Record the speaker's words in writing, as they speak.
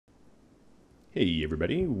Hey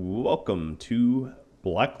everybody, welcome to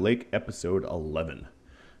Black Lake episode 11.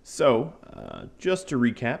 So, just to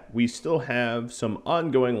recap, we still have some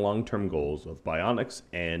ongoing long-term goals of Bionics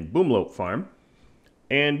and Boomlope Farm,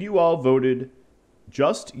 and you all voted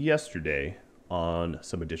just yesterday on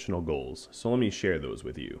some additional goals. So let me share those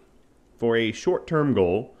with you. For a short-term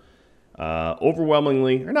goal,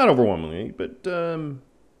 overwhelmingly, or not overwhelmingly, but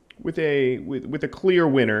with a clear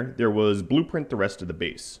winner, there was Blueprint the rest of the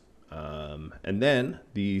base. And then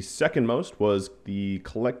the second most was the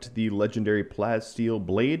collect the legendary plasteel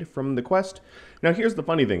blade from the quest. Now here's the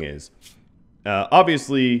funny thing is,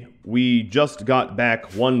 obviously we just got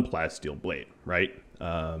back one plasteel blade, right?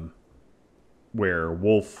 Where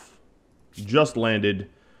Wolf just landed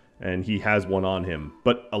and he has one on him.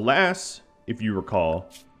 But alas, if you recall,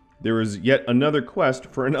 there is yet another quest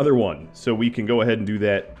for another one. So we can go ahead and do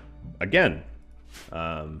that again.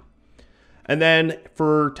 And then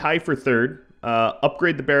for tie for third,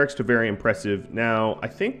 upgrade the barracks to very impressive. Now, I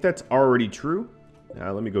think that's already true.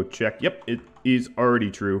 Let me go check. Yep, it is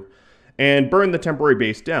already true. And burn the temporary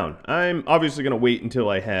base down. I'm obviously going to wait until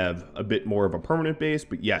I have a bit more of a permanent base,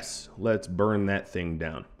 but yes, let's burn that thing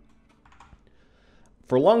down.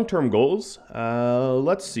 For long-term goals,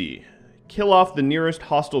 let's see. Kill off the nearest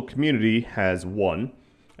hostile community has one,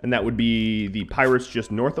 and that would be the pirates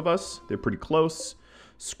just north of us. They're pretty close.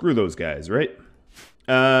 Screw those guys, right?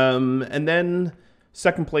 And then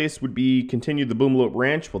second place would be continue the Boomlope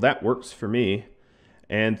Ranch. Well, that works for me.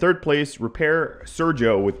 And third place, repair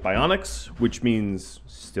Sergio with Bionics, which means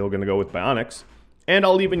still going to go with Bionics. And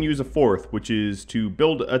I'll even use a fourth, which is to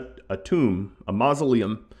build a tomb, a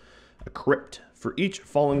mausoleum, a crypt for each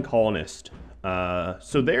fallen colonist.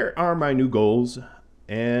 So there are my new goals,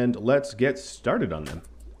 and let's get started on them.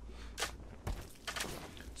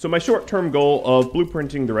 So my short-term goal of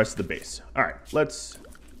blueprinting the rest of the base. All right,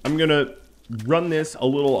 I'm gonna run this a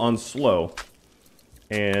little on slow,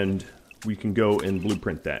 and we can go and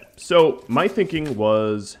blueprint that. So my thinking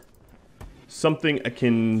was something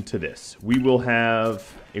akin to this. We will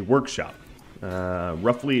have a workshop,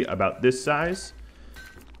 roughly about this size,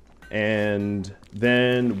 and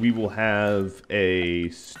then we will have a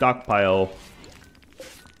stockpile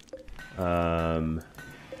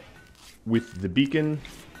with the beacon.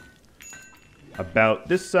 About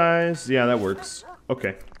this size. Yeah, that works.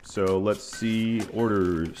 Okay, so let's see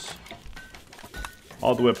orders.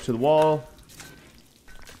 All the way up to the wall.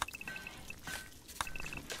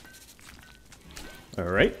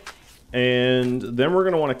 Alright. And then we're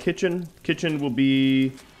going to want a kitchen. Kitchen will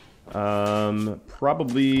be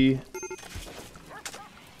probably...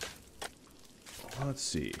 Let's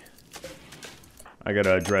see. I got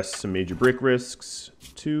to address some major break risks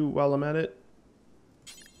too while I'm at it.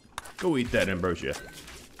 Go eat that ambrosia.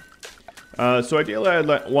 So ideally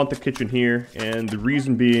I want the kitchen here, and the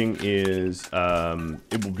reason being is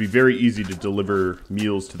it will be very easy to deliver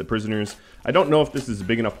meals to the prisoners. I don't know if this is a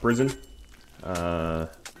big enough prison. I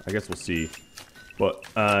guess we'll see. But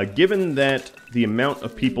given that the amount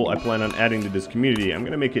of people I plan on adding to this community, I'm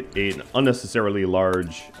going to make it an unnecessarily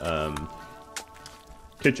large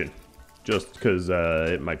kitchen. Just because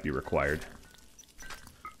it might be required.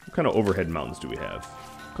 What kind of overhead mountains do we have?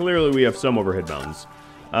 Clearly we have some overhead mountains.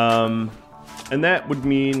 And that would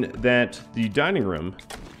mean that the dining room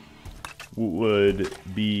would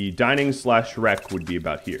be dining/rec would be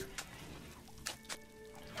about here.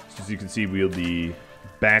 So as you can see, we'll be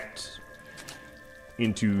backed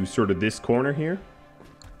into sort of this corner here.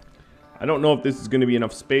 I don't know if this is going to be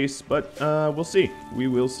enough space, but we'll see. We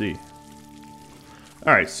will see.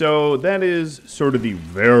 Alright, so that is sort of the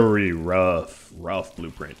very rough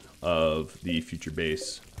blueprint of the future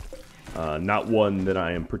base. Not one that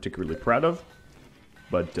I am particularly proud of,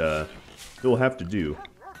 but it will have to do.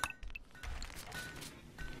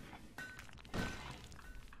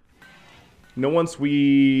 Now once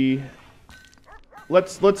we...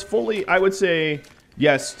 Let's fully... I would say,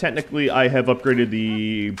 yes, technically I have upgraded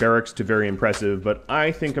the barracks to very impressive, but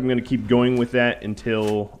I think I'm going to keep going with that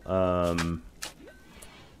until...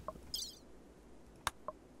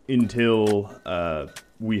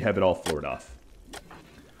 we have it all floored off.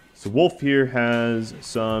 So Wolf here has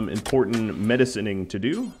some important medicining to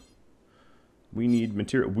do. We need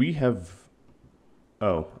material. We have...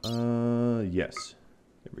 Oh, yes.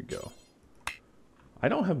 There we go. I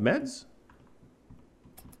don't have meds?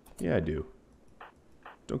 Yeah, I do.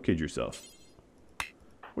 Don't kid yourself.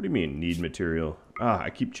 What do you mean, need material? Ah,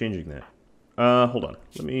 I keep changing that. Hold on.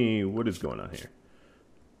 What is going on here?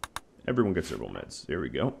 Everyone gets several meds. There we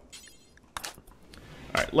go.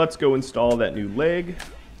 Alright, let's go install that new leg.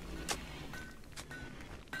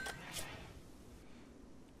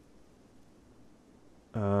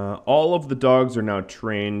 All of the dogs are now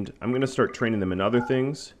trained. I'm going to start training them in other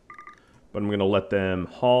things, but I'm going to let them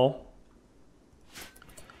haul.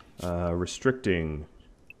 Restricting.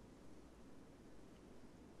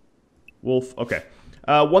 Wolf. Okay.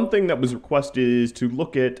 One thing that was requested is to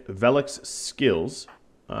look at Velik's skills.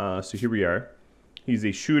 So here we are. He's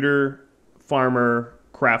a shooter, farmer,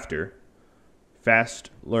 crafter,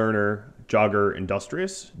 fast learner, jogger,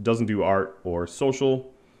 industrious. Doesn't do art or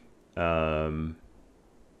social.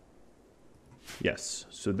 Yes,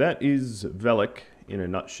 so that is Velik in a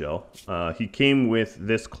nutshell. He came with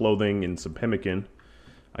this clothing and some pemmican.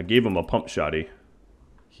 I gave him a pump shotty.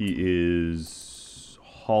 He is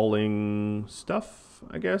hauling stuff,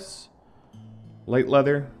 I guess. Light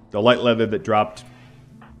leather. The light leather that dropped.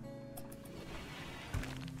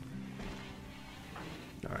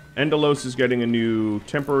 Alright, Endelos is getting a new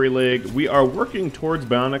temporary leg. We are working towards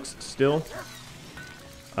bionics still.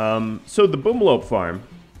 So the Boomlope farm,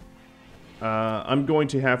 I'm going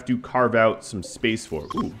to have to carve out some space for.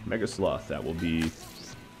 Ooh, Mega Sloth, that will be...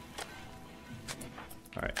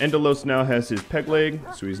 Alright, Endelos now has his peg leg,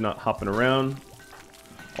 so he's not hopping around.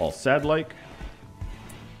 All sad-like.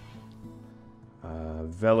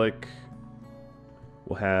 Velik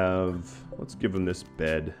will have... Let's give him this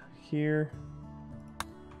bed here.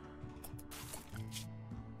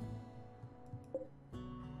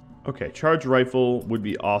 Okay, charge rifle would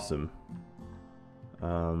be awesome.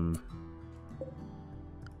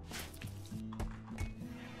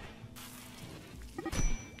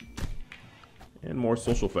 And more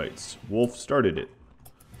social fights. Wolf started it.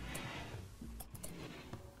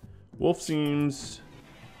 Wolf seems...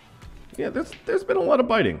 Yeah, there's been a lot of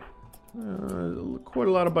biting. Quite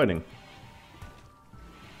a lot of biting.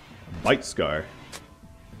 A bite scar.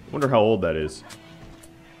 Wonder how old that is.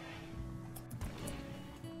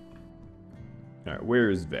 Alright, where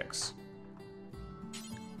is Vex?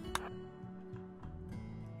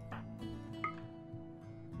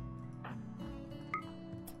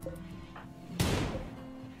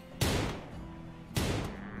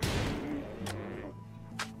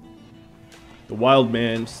 The wild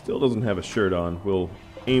man still doesn't have a shirt on. We'll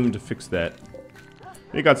aim to fix that.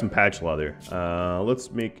 He got some patch leather. Let's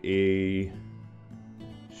make a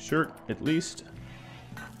shirt at least.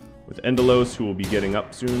 With Endelos, who will be getting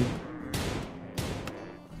up soon.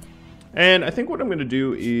 And I think what I'm going to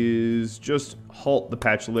do is just halt the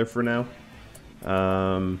patch leather for now.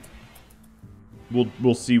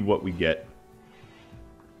 We'll see what we get.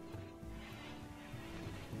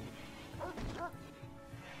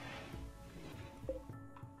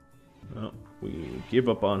 Well, we give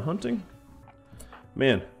up on hunting.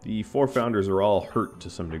 Man, the 4 founders are all hurt to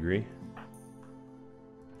some degree.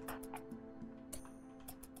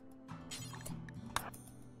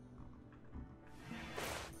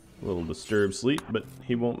 A little disturbed sleep, but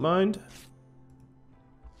he won't mind.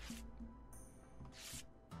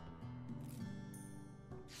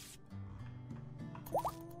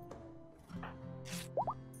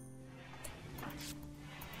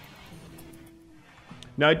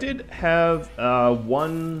 Now, I did have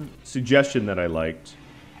one suggestion that I liked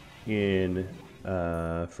in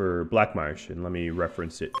for Black Marsh, and let me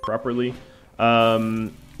reference it properly.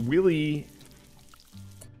 Willie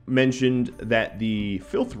mentioned that the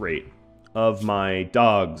filth rate of my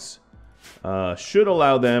dogs should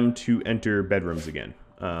allow them to enter bedrooms again.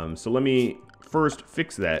 So let me first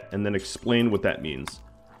fix that and then explain what that means.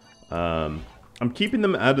 I'm keeping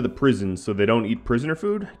them out of the prison so they don't eat prisoner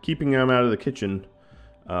food, keeping them out of the kitchen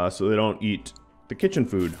so they don't eat the kitchen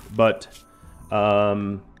food, but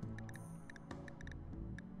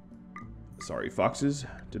sorry, foxes.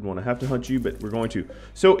 Didn't want to have to hunt you, but we're going to.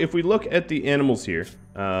 So if we look at the animals here,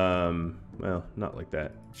 well, not like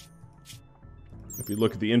that. If we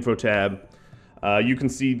look at the info tab, you can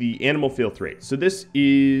see the animal filth rate. So this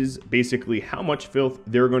is basically how much filth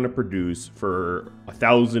they're going to produce for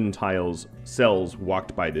 1,000 cells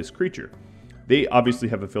walked by this creature. They obviously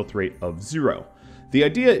have a filth rate of 0. The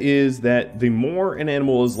idea is that the more an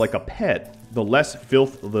animal is like a pet, the less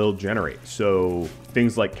filth they'll generate. So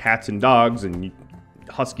things like cats and dogs and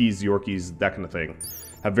huskies, Yorkies, that kind of thing,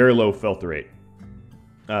 have very low filth rate.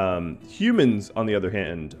 Humans, on the other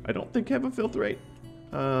hand, I don't think have a filth rate.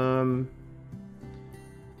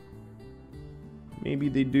 Maybe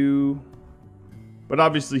they do. But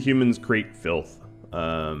obviously humans create filth.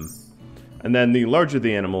 And then the larger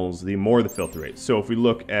the animals, the more the filth rate. So if we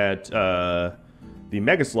look at the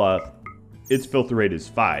Mega Sloth, its filth rate is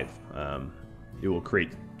 5. It will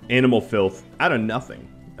create animal filth out of nothing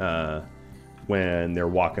when they're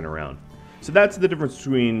walking around. So that's the difference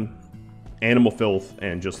between animal filth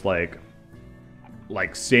and just like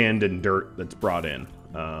sand and dirt that's brought in.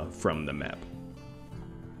 from the map.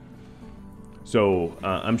 So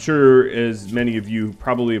I'm sure as many of you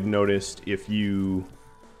probably have noticed, if you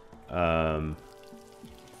go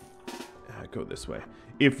this way,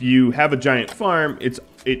 if you have a giant farm, it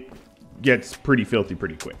gets pretty filthy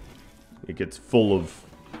pretty quick. It gets full of,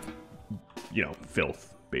 you know,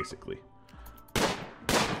 filth basically.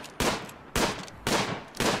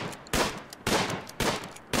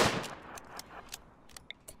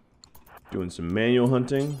 Doing some manual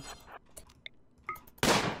hunting.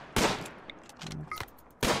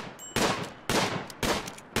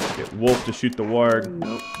 Get Wolf to shoot the Warg.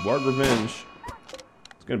 Nope. Warg revenge.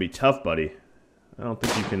 It's gonna be tough, buddy. I don't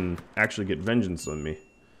think you can actually get vengeance on me,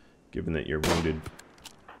 given that you're wounded.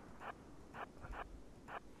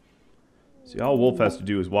 See, all Wolf has to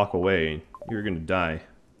do is walk away, and you're gonna die.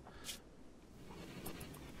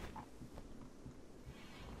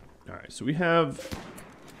 Alright, so we have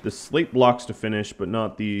the slate blocks to finish, but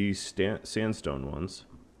not the sandstone ones.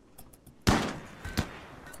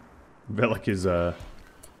 Velik is, Alright,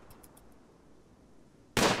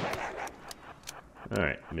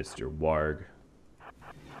 Mr. Warg.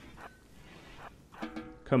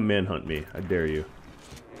 Come manhunt me, I dare you.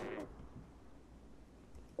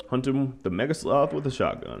 Hunt him, the Mega Sloth, with a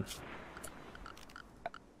shotgun.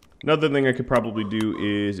 Another thing I could probably do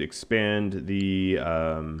is expand the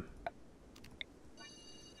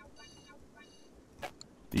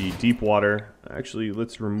deep water. Actually,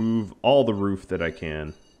 let's remove all the roof that I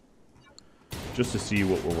can, just to see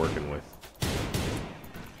what we're working with.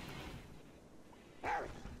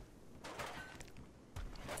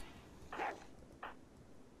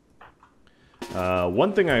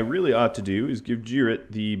 One thing I really ought to do is give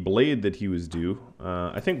Jirit the blade that he was due.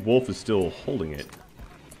 I think Wolf is still holding it.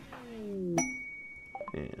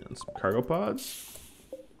 And some cargo pods.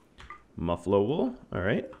 Muffalo wool.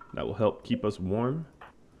 Alright, that will help keep us warm.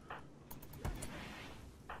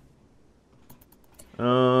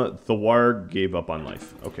 The Warg gave up on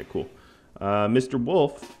life. Okay, cool. Mr.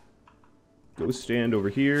 Wolf, go stand over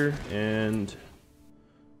here and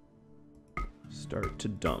start to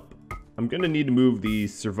dump. I'm gonna need to move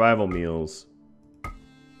these survival meals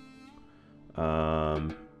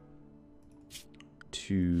I'll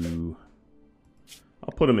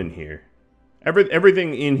put them in here.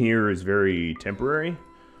 Everything in here is very temporary,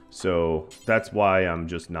 so that's why I'm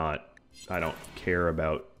just not, I don't care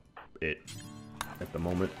about it at the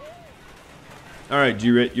moment. Alright,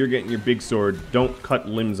 Jirit, you're getting your big sword. Don't cut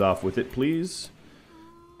limbs off with it, please.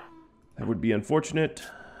 That would be unfortunate.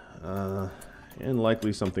 And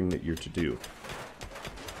likely something that you're to do.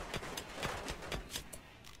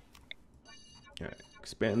 Alright,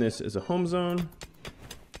 expand this as a home zone.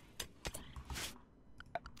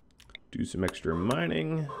 Do some extra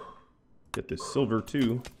mining. Get this silver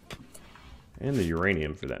too. And the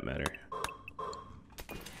uranium for that matter.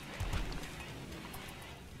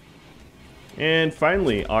 And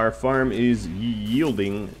finally, our farm is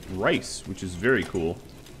yielding rice, which is very cool.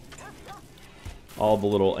 All the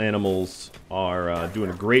little animals are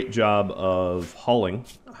doing a great job of hauling.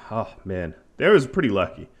 Oh, man. That was pretty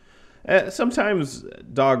lucky. Sometimes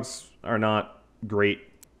dogs are not great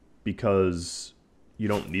because you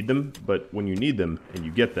don't need them, but when you need them and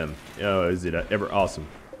you get them, oh, is it ever awesome.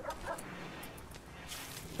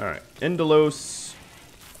 Alright, Endelos.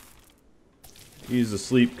 He's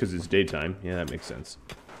asleep because it's daytime. Yeah, that makes sense.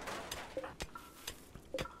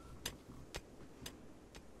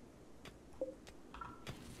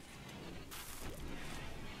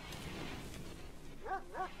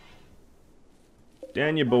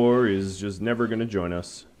 Danyabor is just never going to join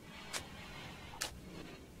us.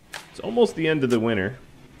 It's almost the end of the winter.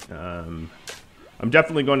 I'm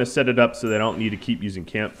definitely going to set it up so that I don't need to keep using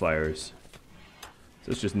campfires.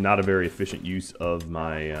 So it's just not a very efficient use of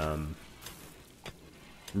my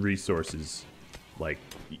resources, like,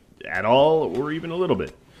 at all or even a little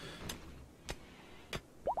bit.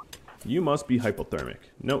 You must be hypothermic.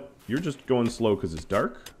 Nope, you're just going slow because it's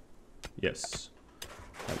dark. Yes,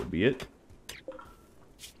 that would be it.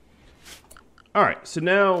 Alright, so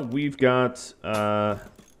now we've got, I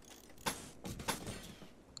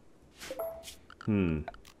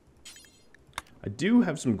do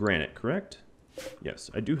have some granite, correct? Yes,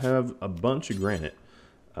 I do have a bunch of granite.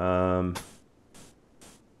 I'm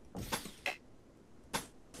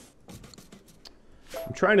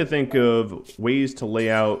trying to think of ways to lay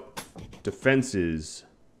out defenses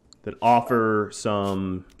that offer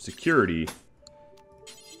some security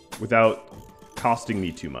without costing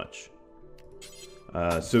me too much.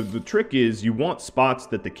 So the trick is you want spots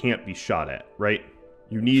that they can't be shot at, right?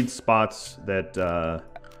 You need spots that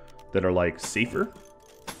that are like safer.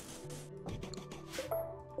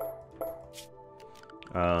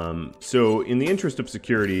 So in the interest of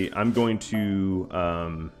security, I'm going to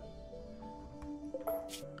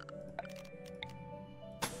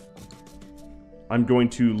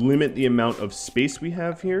limit the amount of space we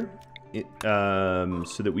have here, so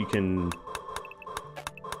that we can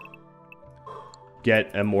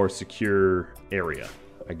get a more secure area,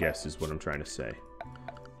 I guess is what I'm trying to say.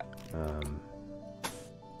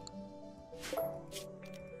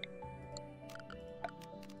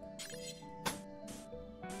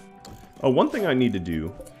 Oh, one thing I need to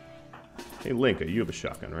do... Hey, Linka, you have a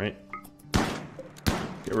shotgun, right?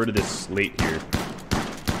 Get rid of this slate here.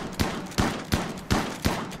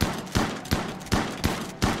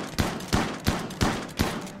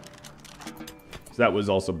 So that was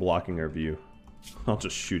also blocking our view. I'll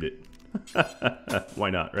just shoot it.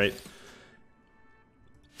 Why not, right?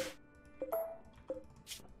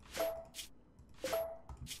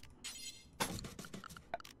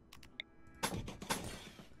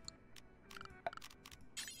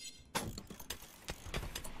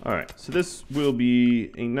 Alright, so this will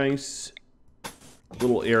be a nice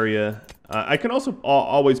little area. I can also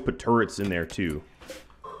always put turrets in there too.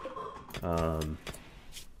 I'll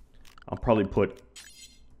probably put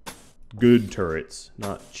good turrets,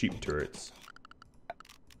 not cheap turrets.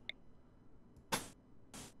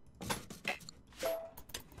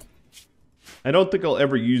 I don't think I'll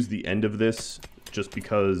ever use the end of this, just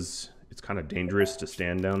because it's kind of dangerous to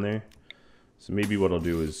stand down there. So maybe what I'll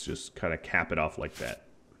do is just kind of cap it off like that.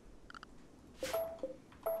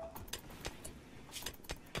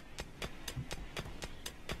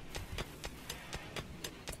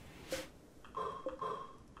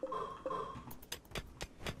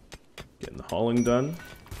 Getting the hauling done.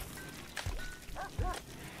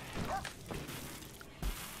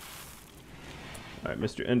 Alright,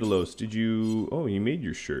 Mr. Endelos, did you... Oh, you made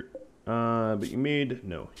your shirt. But you made...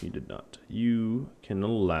 No, you did not. You can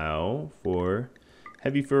allow for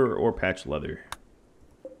heavy fur or patch leather.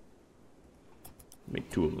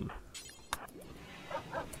 Make 2 of them.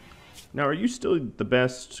 Now, are you still the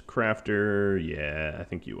best crafter? Yeah, I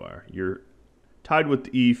think you are. You're tied with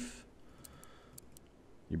Eve.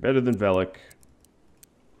 You're better than Velik.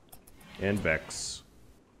 And Vex.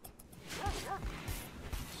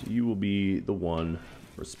 So you will be the one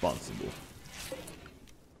responsible.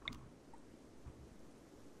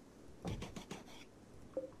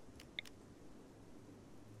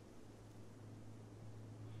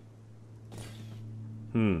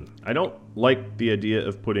 I don't like the idea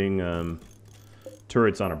of putting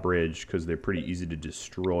turrets on a bridge because they're pretty easy to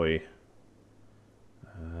destroy.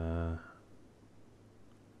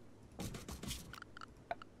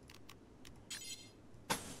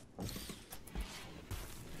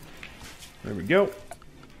 There we go.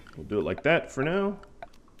 We'll do it like that for now.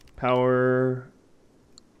 Power.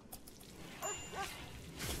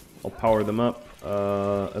 I'll power them up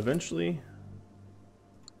eventually.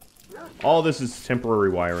 All this is temporary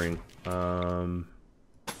wiring.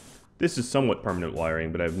 This is somewhat permanent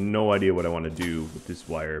wiring, but I have no idea what I want to do with this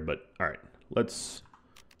wire. But alright, let's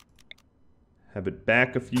have it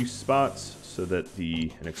back a few spots so that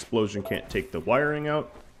an explosion can't take the wiring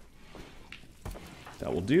out.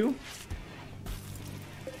 That will do.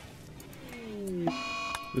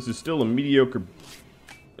 This is still a mediocre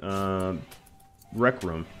rec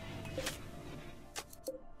room.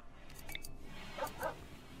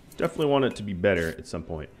 Definitely want it to be better at some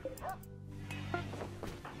point.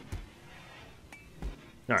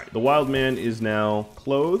 Alright, the wild man is now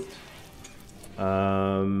clothed.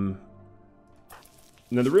 Now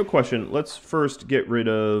the real question, let's first get rid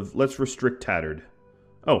of... Let's restrict tattered.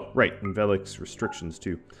 Oh, right, and Velik's restrictions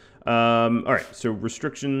too. Alright, so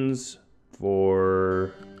restrictions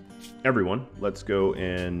for everyone. Let's go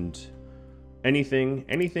and...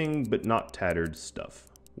 Anything but not tattered stuff.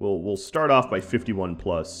 We'll start off by 51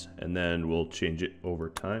 plus, and then we'll change it over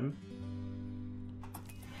time.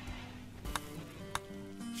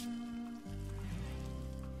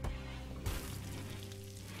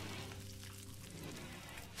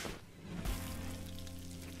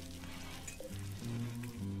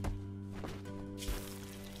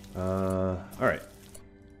 Alright.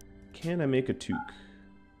 Can I make a toque?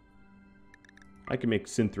 I can make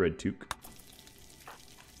synthread toque.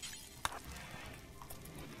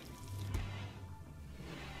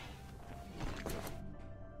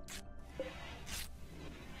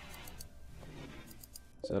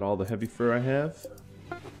 Is that all the heavy fur I have?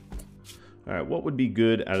 Alright, what would be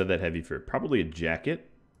good out of that heavy fur? Probably a jacket.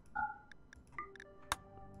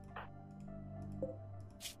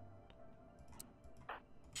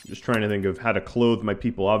 Just trying to think of how to clothe my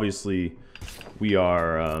people. Obviously, we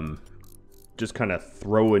are just kind of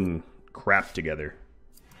throwing crap together.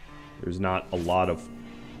 There's not a lot of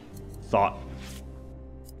thought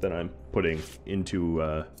that I'm putting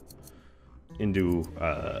into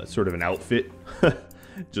sort of an outfit.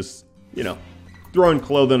 Just, you know, throwing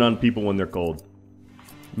clothing on people when they're cold.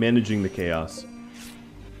 Managing the chaos.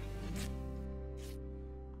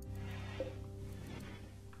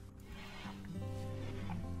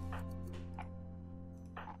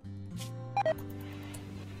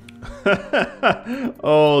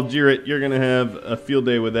 Oh, Jarrett, you're gonna have a field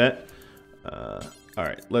day with that.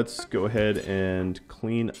 Alright, let's go ahead and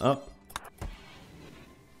clean up.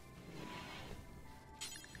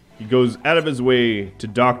 He goes out of his way to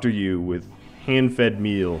doctor you with hand-fed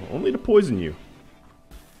meal, only to poison you.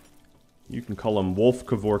 You can call him Wolf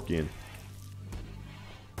Kevorkian.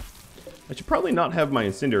 I should probably not have my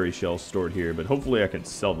incendiary shells stored here, but hopefully I can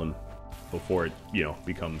sell them before it, you know,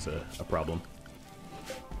 becomes a problem.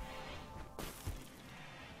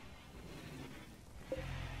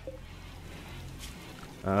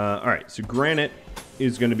 Alright, so granite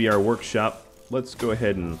is going to be our workshop. Let's go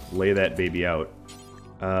ahead and lay that baby out.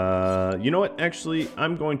 You know what? Actually,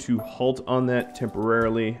 I'm going to halt on that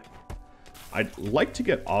temporarily. I'd like to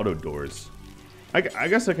get auto doors. I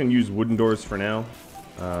guess I can use wooden doors for now.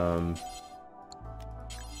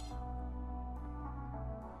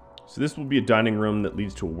 So this will be a dining room that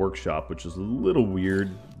leads to a workshop, which is a little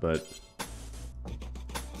weird, but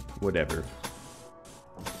whatever.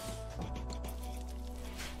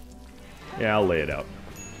 Yeah, I'll lay it out.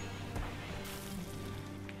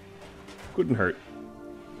 Couldn't hurt.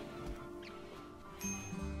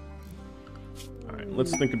 Alright,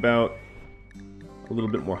 let's think about a little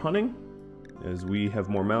bit more hunting, as we have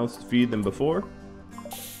more mouths to feed than before.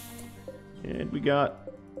 And we got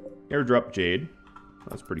airdrop jade.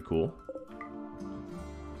 That's pretty cool.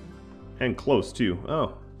 And close, too.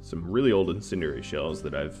 Oh, some really old incendiary shells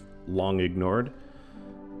that I've long ignored.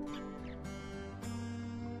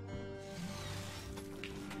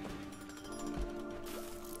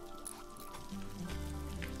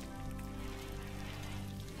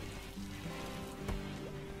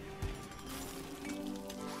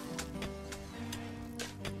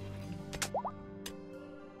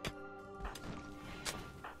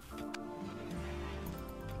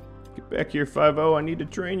 Back here, 5-0, I need to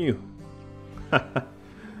train you.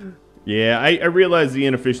 Yeah, I realize the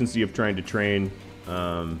inefficiency of trying to train.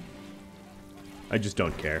 I just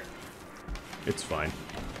don't care. It's fine.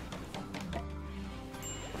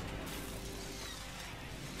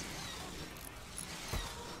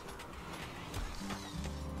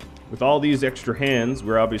 With all these extra hands,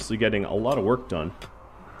 we're obviously getting a lot of work done,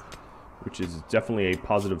 which is definitely a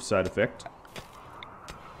positive side effect.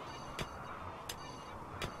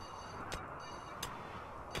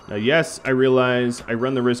 Now, yes, I realize I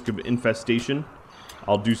run the risk of infestation.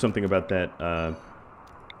 I'll do something about that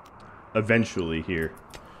eventually here.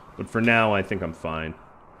 But for now, I think I'm fine.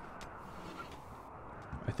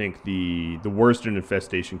 I think the worst an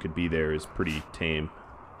infestation could be there is pretty tame.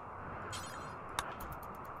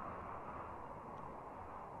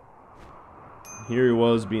 Here he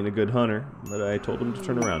was being a good hunter, but I told him to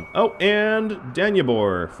turn around. Oh, and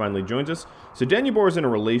Danyabor finally joins us. So Danyabor is in a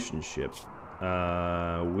relationship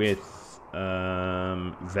with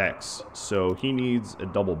Vex, so he needs a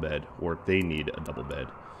double bed, or they need a double bed.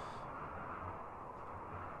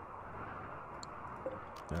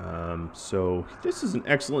 So this is an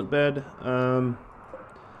excellent bed.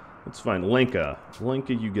 That's fine. Lenka,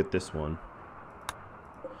 you get this one.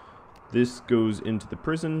 This goes into the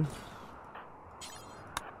prison.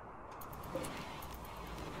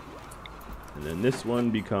 And then this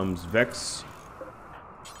one becomes Vex.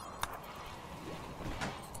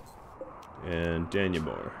 And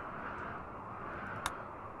Danyabor.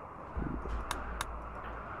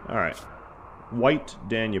 Alright. White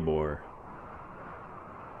Danyabor.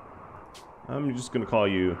 I'm just going to call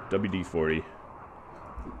you WD-40.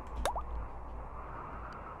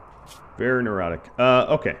 Very neurotic.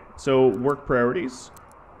 Okay, so work priorities.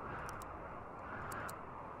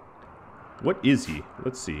 What is he?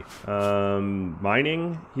 Let's see.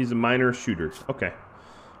 Mining? He's a miner shooter. Okay.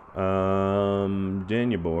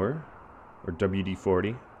 Danyabor. Or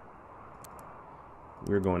WD-40.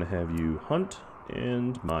 We're going to have you hunt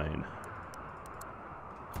and mine.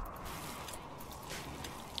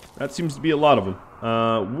 That seems to be a lot of them.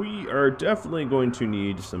 We are definitely going to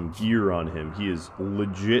need some gear on him. He is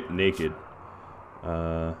legit naked.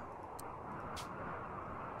 I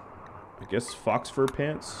guess fox fur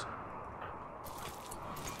pants?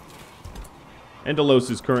 Endelos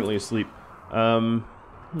is currently asleep.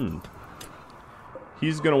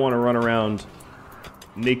 He's going to want to run around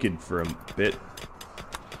naked for a bit.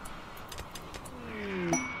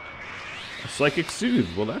 Psychic Soothe.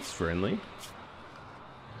 Well, that's friendly.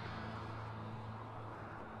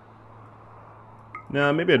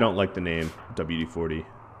 Nah, maybe I don't like the name WD-40.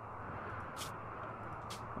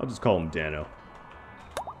 I'll just call him Dano.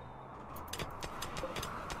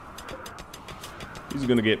 He's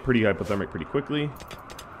going to get pretty hypothermic pretty quickly.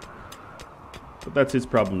 But that's his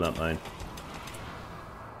problem, not mine.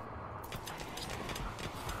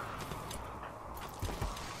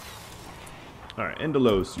 Alright,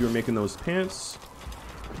 Endelos, you're making those pants.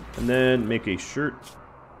 And then make a shirt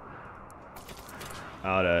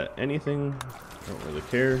out of anything. Don't really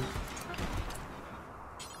care.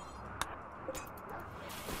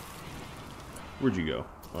 Where'd you go?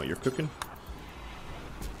 Oh, you're cooking?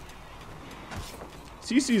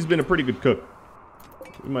 Cece's been a pretty good cook.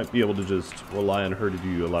 We might be able to just rely on her to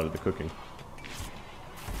do a lot of the cooking.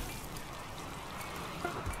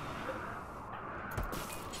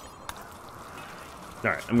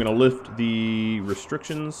 Alright, I'm gonna lift the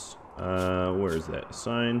restrictions. Where is that?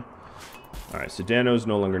 Assign. Alright, so Dano's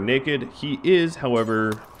no longer naked. He is,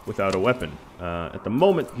 however, without a weapon. At the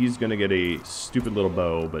moment, he's gonna get a stupid little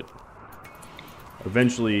bow, but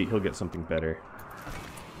eventually he'll get something better.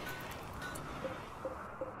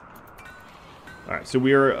 Alright, so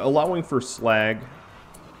we are allowing for slag.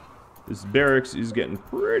 This barracks is getting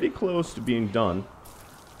pretty close to being done.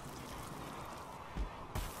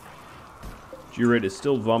 G-Red is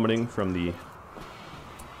still vomiting from the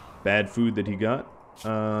bad food that he got.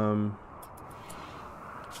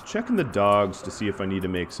 Checking the dogs to see if I need to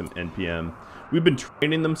make some NPM. We've been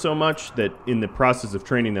training them so much that in the process of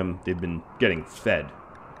training them, they've been getting fed.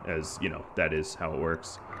 As, you know, that is how it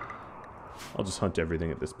works. I'll just hunt everything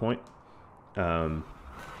at this point.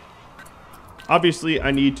 Obviously,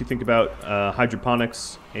 I need to think about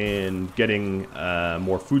hydroponics and getting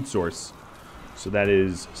more food source. So that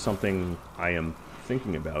is something I am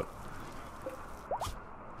thinking about.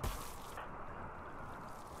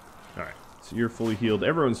 Alright, so you're fully healed.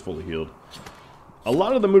 Everyone's fully healed. A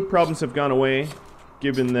lot of the mood problems have gone away,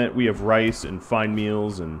 given that we have rice and fine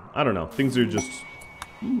meals, and I don't know, things are just...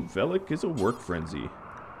 Ooh, Velik is a work frenzy.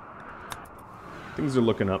 Things are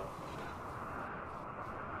looking up.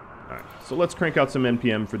 Alright, so let's crank out some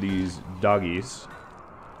NPM for these doggies.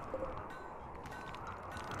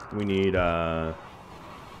 We need about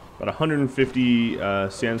 150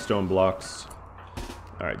 sandstone blocks.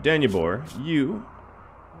 Alright, Danyabor, you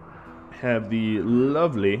have the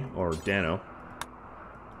lovely, or Dano,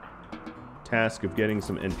 task of getting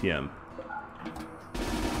some NPM.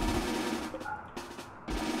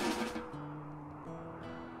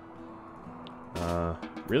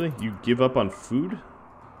 Really? You give up on food?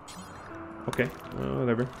 Okay,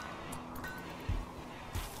 whatever.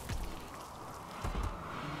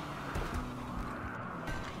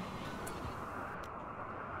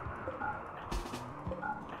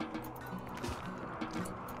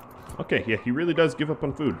 Okay, yeah, he really does give up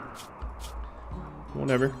on food.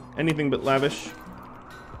 Whatever. Anything but lavish.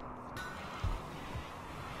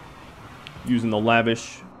 Using the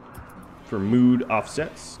lavish for mood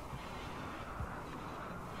offsets.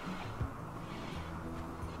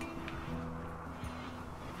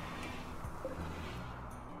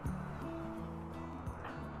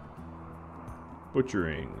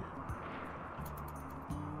 Butchering.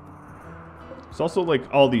 It's also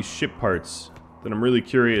like all these ship parts that I'm really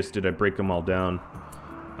curious, did I break them all down?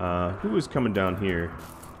 Who is coming down here?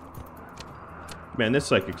 Man, this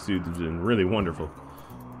Psychic Soothe has been really wonderful.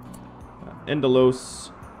 Endelos,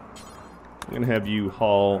 I'm gonna have you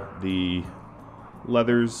haul the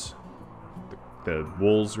leathers, the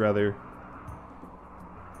wools rather.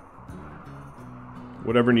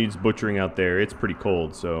 Whatever needs butchering out there, it's pretty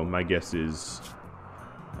cold, so my guess is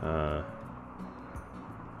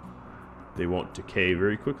they won't decay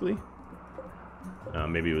very quickly.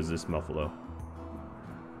 Maybe it was this Muffalo.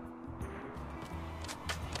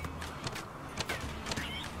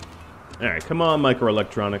 Alright, come on,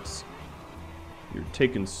 microelectronics. You're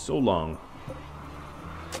taking so long.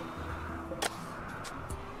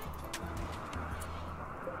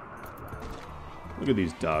 Look at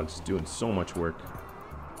these dogs doing so much work.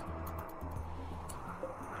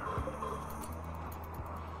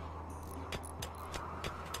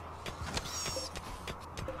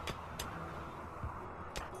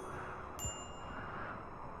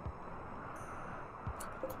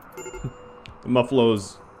 The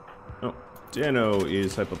Muffalo's... Oh, Dano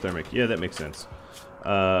is hypothermic. Yeah, that makes sense.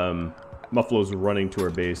 Muffalo's running to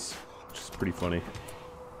our base, which is pretty funny.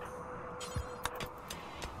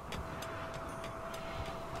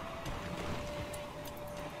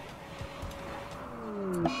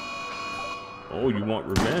 Oh, you want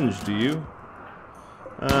revenge, do you?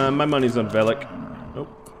 My money's on Velik. Oh,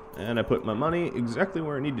 and I put my money exactly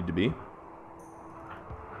where it needed to be.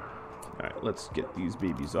 Alright, let's get these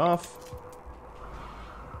babies off.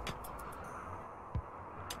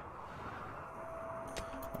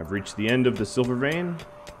 I've reached the end of the silver vein.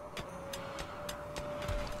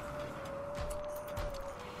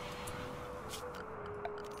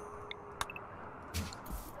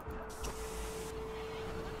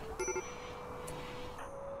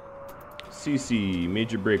 CC,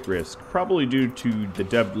 major break risk. Probably due to the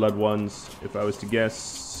dead blood ones, if I was to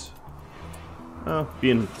guess. Oh,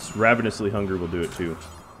 being ravenously hungry will do it too.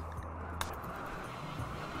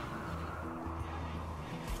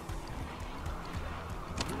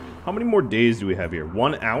 How many more days do we have here?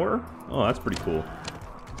 1 hour? Oh, that's pretty cool.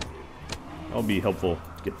 That'll be helpful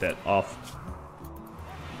to get that off.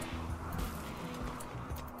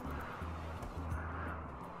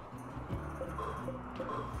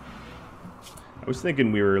 I was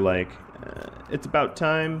thinking we were like, it's about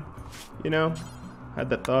time, you know? Had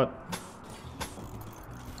that thought.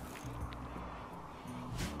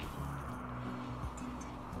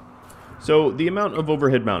 So, the amount of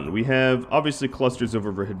overhead mountain. We have, obviously, clusters of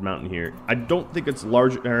overhead mountain here. I don't think it's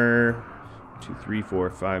larger. 2, 3, 4,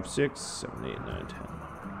 5, 6, 7, 8, 9, 10,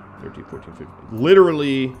 13, 14, 15.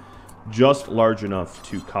 Literally just large enough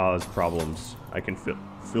to cause problems. I can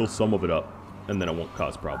fill some of it up, and then it won't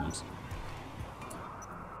cause problems.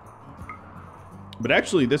 But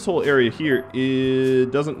actually, this whole area here,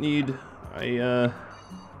 it doesn't need... I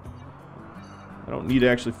don't need to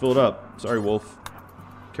actually fill it up. Sorry, Wolf.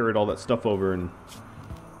 Carried all that stuff over and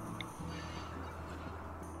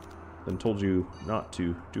then told you not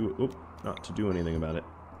to do anything about it.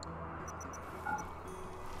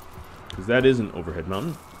 Because that is an overhead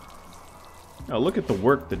mountain. Now look at the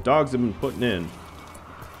work the dogs have been putting in.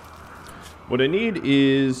 What I need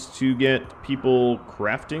is to get people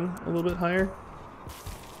crafting a little bit higher.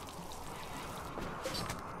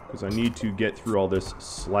 Because I need to get through all this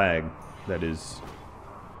slag that is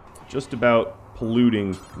just about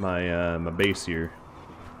polluting my my base here.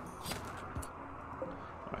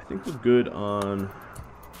 I think we're good on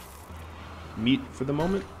meat for the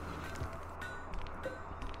moment.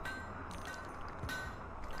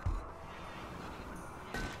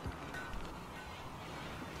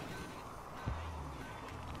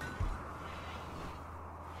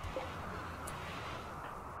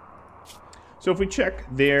 So if we check,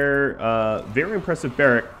 their very impressive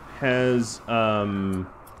barrack has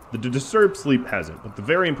the disturbed sleep hasn't, but the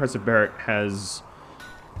very impressive barrack has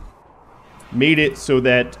made it so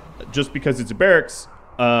that just because it's a barracks,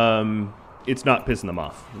 it's not pissing them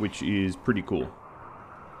off, which is pretty cool.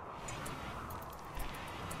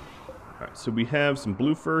 Alright, so we have some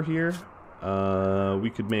blue fur here. We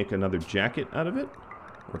could make another jacket out of it,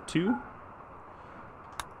 or 2.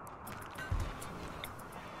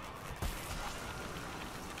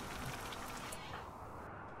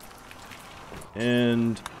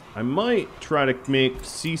 And I might try to make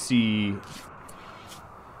CC,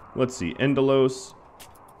 let's see, Endelos.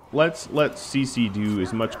 Let's let CC do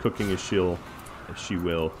as much cooking as she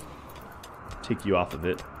will. Take you off of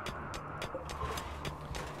it.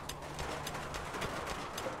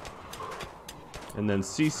 And then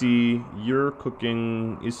CC, your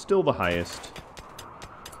cooking is still the highest.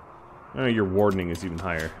 Your wardening is even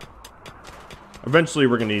higher. Eventually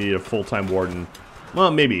we're going to need a full-time warden. Well,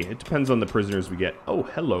 maybe. It depends on the prisoners we get. Oh,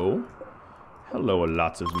 hello. Hello,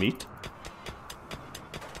 lots of meat.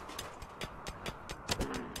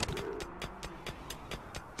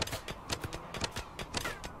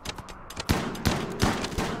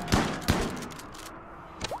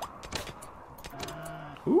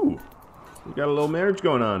 Ooh. We got a little marriage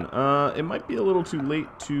going on. It might be a little too late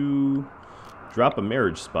to drop a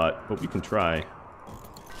marriage spot, but we can try.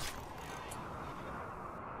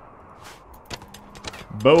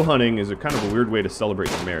 Bow hunting is a kind of a weird way to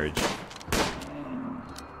celebrate your marriage.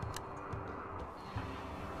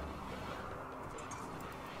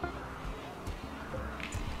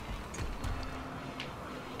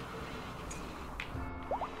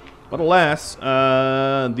 But alas,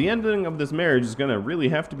 the ending of this marriage is going to really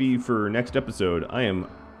have to be for next episode. I am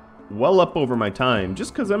well up over my time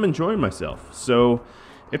just because I'm enjoying myself. So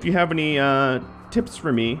if you have any tips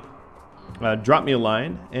for me, drop me a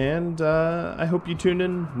line, and I hope you tune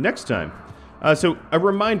in next time. So a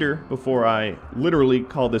reminder before I literally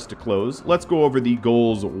call this to close, let's go over the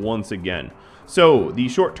goals once again. So the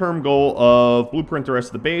short-term goal of blueprint the rest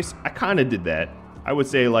of the base, I kind of did that. I would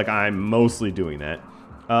say like I'm mostly doing that.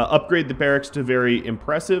 Upgrade the barracks to very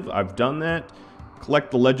impressive, I've done that.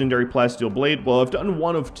 Collect the legendary plasteel blade, well I've done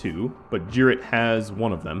one of 2, but Jirit has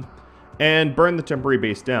one of them. and burn the temporary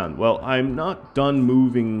base down. Well, I'm not done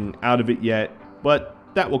moving out of it yet, but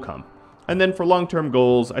that will come. And then for long-term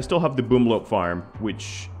goals, I still have the Boomlope farm,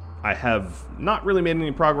 which I have not really made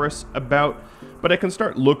any progress about, but I can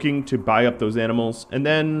start looking to buy up those animals, and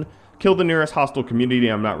then kill the nearest hostile community.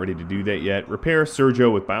 I'm not ready to do that yet. Repair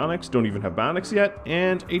Sergio with bionics, don't even have bionics yet,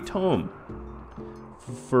 and a tome.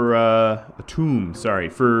 For a tomb, sorry,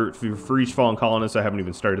 for each fallen colonist. I haven't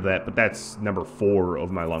even started that, but that's number 4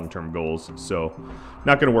 of my long-term goals, so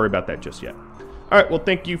not going to worry about that just yet. Alright, well,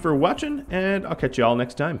 thank you for watching, and I'll catch you all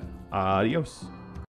next time. Adios.